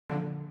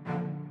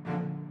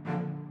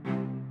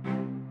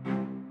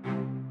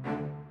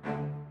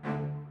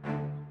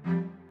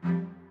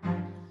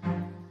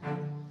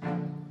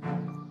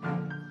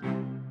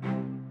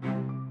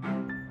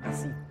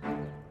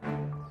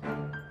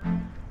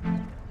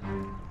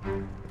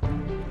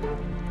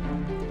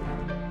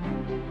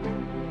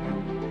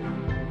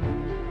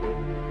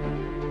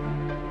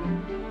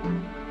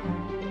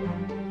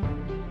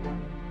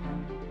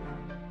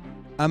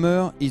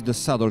Amer is the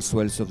saddle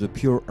swells of the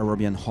pure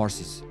Arabian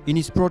horses. In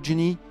his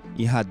progeny,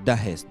 he had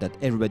Dahes that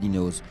everybody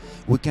knows.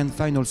 We can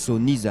find also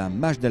Nizam,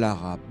 Majd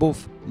al-Arab,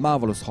 both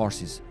marvelous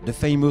horses, the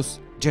famous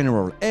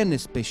general and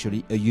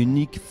especially a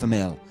unique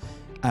female,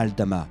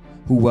 Al-Dama,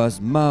 who was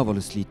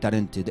marvelously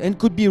talented and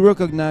could be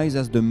recognized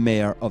as the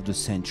mare of the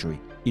century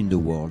in the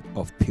world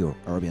of pure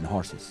Arabian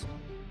horses.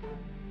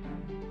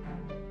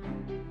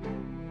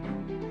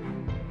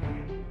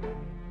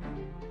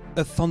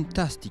 A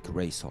fantastic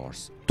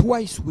racehorse,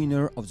 twice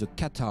winner of the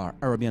Qatar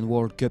Arabian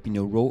World Cup in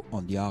a row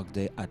on the Arc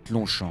Day at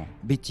Longchamp,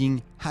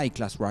 beating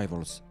high-class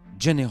rivals.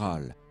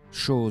 General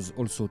shows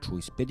also through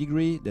his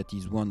pedigree that he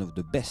is one of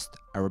the best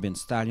Arabian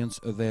stallions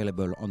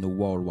available on the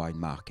worldwide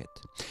market.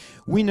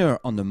 Winner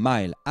on the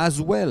mile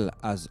as well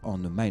as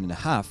on the mile and a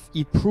half,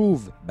 he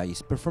proved by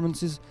his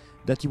performances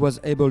that he was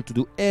able to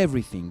do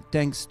everything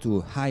thanks to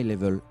a high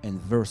level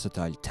and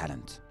versatile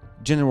talent.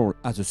 General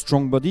has a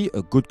strong body,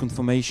 a good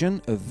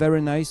conformation, a very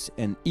nice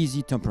and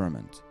easy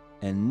temperament,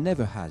 and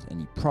never has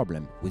any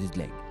problem with his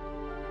leg.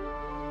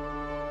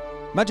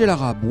 Majd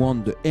al-Arab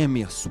won the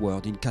Amer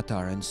sword in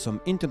Qatar and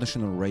some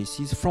international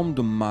races from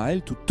the mile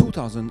to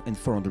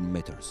 2,400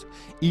 meters.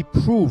 He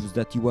proves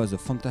that he was a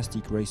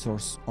fantastic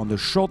racehorse on the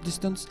short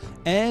distance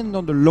and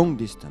on the long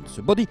distance.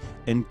 The body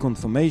and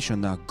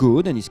conformation are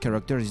good and his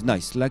character is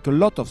nice, like a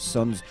lot of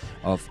sons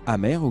of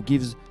Amer who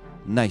gives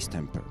nice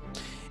temper.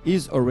 He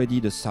is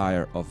already the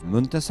sire of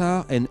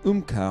Muntasar, and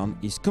Qarn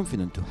is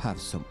confident to have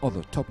some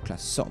other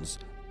top-class sons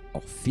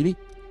or filly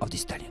of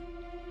this stallion.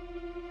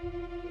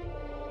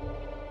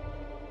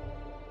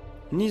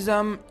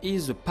 Nizam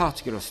is a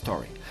particular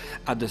story.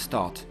 At the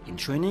start, in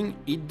training,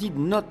 he did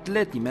not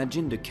let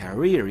imagine the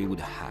career he would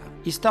have.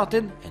 He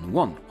started and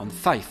won on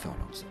 5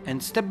 furlongs,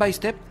 and step by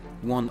step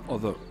won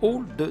over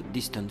all the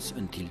distance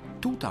until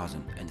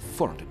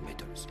 2,400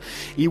 meters.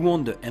 He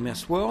won the Amer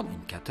Sword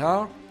in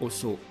Qatar,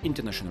 also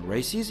international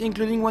races,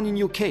 including one in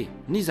UK.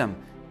 Nizam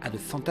had a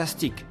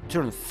fantastic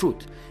turn of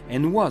foot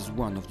and was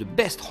one of the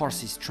best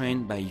horses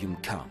trained by Umm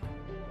Qarn.